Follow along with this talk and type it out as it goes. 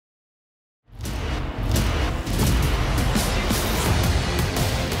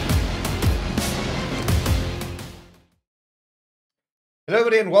Hello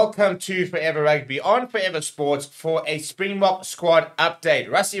everybody and welcome to Forever Rugby on Forever Sports for a Springbok squad update.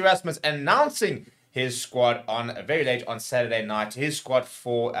 Rassie Erasmus announcing his squad on very late on Saturday night. His squad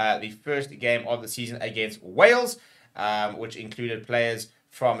for the first game of the season against Wales, which included players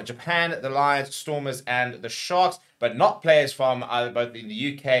from Japan, the Lions, Stormers and the Sharks, but not players from either both in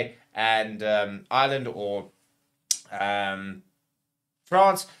the UK and Ireland or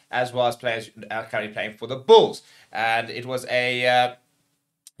France, as well as players currently playing for the Bulls. And it was a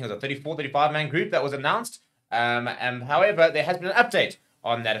 34-35 man group that was announced. However, there has been an update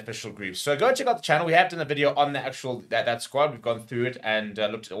on that official group. So go and check out the channel. We have done a video on the actual that squad. We've gone through it and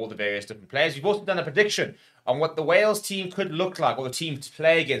looked at all the various different players. We've also done a prediction on what the Wales team could look like, or the team to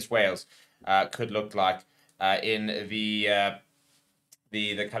play against Wales could look like in the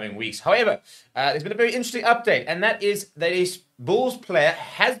coming weeks. However, there's been a very interesting update, and that is that a Bulls player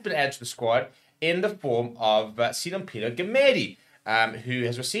has been added to the squad in the form of Gumede, who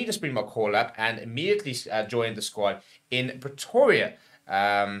has received a Springbok call-up and immediately joined the squad in Pretoria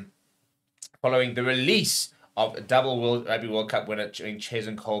following the release of double Rugby World Cup winner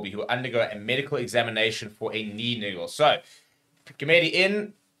Kolbe, who will undergo a medical examination for a knee niggle. So, Gumede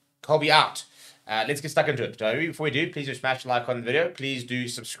in, Kolbe out. Let's get stuck into it. Before we do, please do smash the like on the video. Please do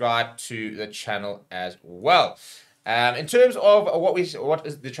subscribe to the channel as well. In terms of what is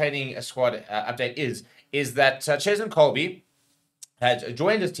the training squad update is that Kolbe had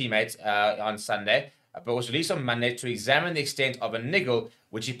joined his teammates on Sunday, but was released on Monday to examine the extent of a niggle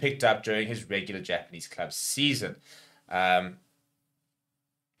which he picked up during his regular Japanese club season.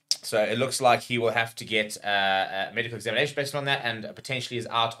 So it looks like he will have to get a medical examination based on that, and potentially is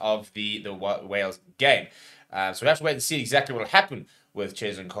out of the Wales game. So we have to wait and see exactly what will happen with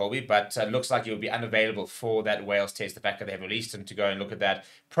Kolbe, but it looks like he will be unavailable for that Wales test. The fact that they have released him to go and look at that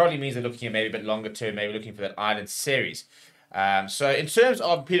probably means they're looking at maybe a bit longer term, maybe looking for that Ireland series. So in terms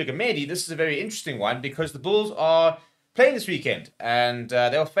of Gumede, this is a very interesting one because the Bulls are playing this weekend, and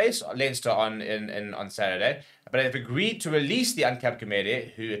they'll face Leinster on Saturday, but they've agreed to release the uncapped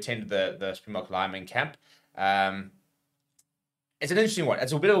Gumede, who attended the Springbok lineman camp. It's an interesting one.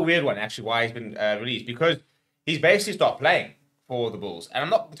 It's a bit of a weird one, actually, why he's been released, because he's basically stopped playing for the Bulls, and I'm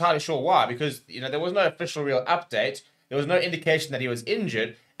not entirely sure why, because there was no official real update. There was no indication that he was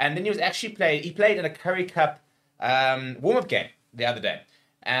injured, and then he played in a Currie Cup warm-up game the other day.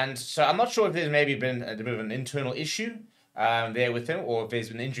 And so I'm not sure if there's maybe been a bit of an internal issue there with him, or if there's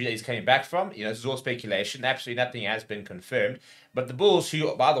been an injury that he's coming back from. This is all speculation. Absolutely nothing has been confirmed. But the Bulls,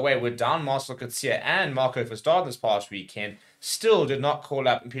 who, by the way, were down Marcel Coetzee and Marco Verstappen this past weekend, still did not call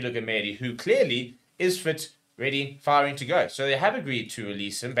up Gumede, who clearly is fit, ready, firing to go. So they have agreed to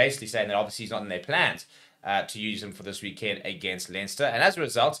release him, basically saying that obviously he's not in their plans to use him for this weekend against Leinster. And as a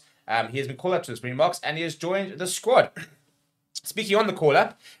result, he has been called up to the Springboks and he has joined the squad. Speaking on the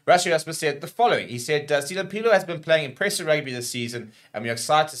call-up, Rassie Erasmus said the following. He said, Pilo has been playing impressive rugby this season, and we're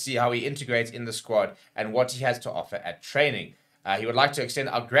excited to see how he integrates in the squad and what he has to offer at training. He would like to extend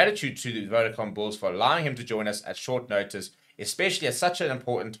our gratitude to the Vodacom Bulls for allowing him to join us at short notice, especially at such an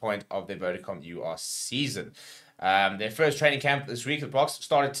important point of the Vodacom UR season. Their first training camp this week, the Blocks,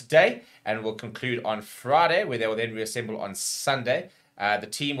 started today and will conclude on Friday, where they will then reassemble on Sunday. The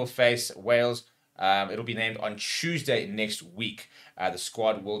team will face Wales. It'll be named on Tuesday next week. The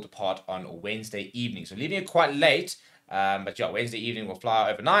squad will depart on Wednesday evening. So leaving it quite late, but yeah, Wednesday evening will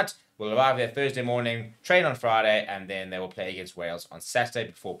fly overnight. We'll arrive there Thursday morning, train on Friday, and then they will play against Wales on Saturday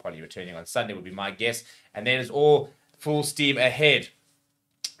before probably returning on Sunday would be my guess. And then it's all full steam ahead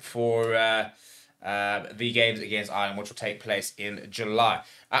for the games against Ireland, which will take place in July.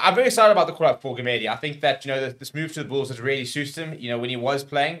 I'm very excited about the call-up for Gumede. I think that this move to the Bulls has really suited him. When he was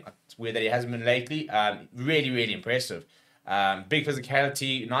playing, it's weird that he hasn't been lately. Really, really impressive. Big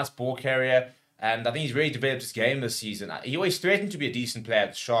physicality, nice ball carrier, and I think he's really developed his game this season. He always threatened to be a decent player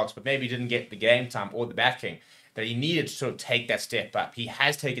at the Sharks, but maybe didn't get the game time or the backing that he needed to sort of take that step up. He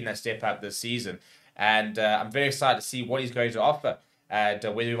has taken that step up this season, and I'm very excited to see what he's going to offer and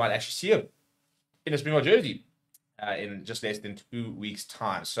whether we might actually see him in a Springbok jersey in just less than 2 weeks'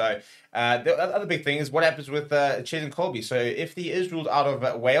 time. So the other big thing is what happens with Kolbe. So if he is ruled out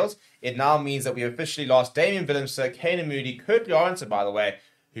of Wales, it now means that we officially lost Damian Willemse, Kane Moody, Kurt Lawrence, by the way,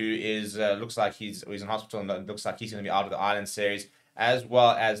 who is looks like he's in hospital and looks like he's going to be out of the Ireland series, as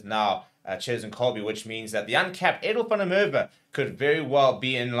well as now Kolbe, which means that the uncapped Edel van der Merwe could very well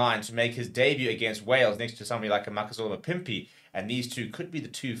be in line to make his debut against Wales next to somebody like a Makazole Mapimpi. And these two could be the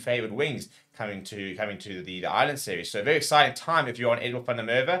two favoured wings coming to the Ireland series. So a very exciting time if you're on Edel van der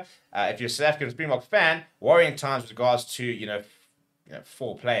Merwe. If you're a South African Springbok fan, worrying times with regards to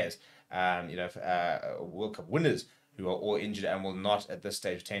 4 players, World Cup winners who are all injured and will not at this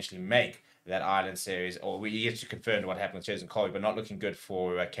stage potentially make that Ireland series, or we yet to confirm what happened with Cheslin Kolbe, but not looking good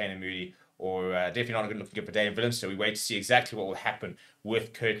for Kane Moody, or definitely not looking good for Dave Williams. So we wait to see exactly what will happen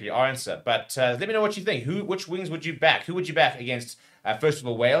with Currie Arnser. But let me know what you think. Which wings would you back? Who would you back against, first of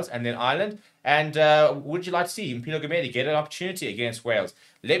all, Wales and then Ireland? And would you like to see Mpilo Gumede get an opportunity against Wales?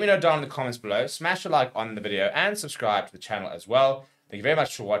 Let me know down in the comments below. Smash a like on the video and subscribe to the channel as well. Thank you very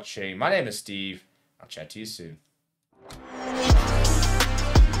much for watching. My name is Steve. I'll chat to you soon.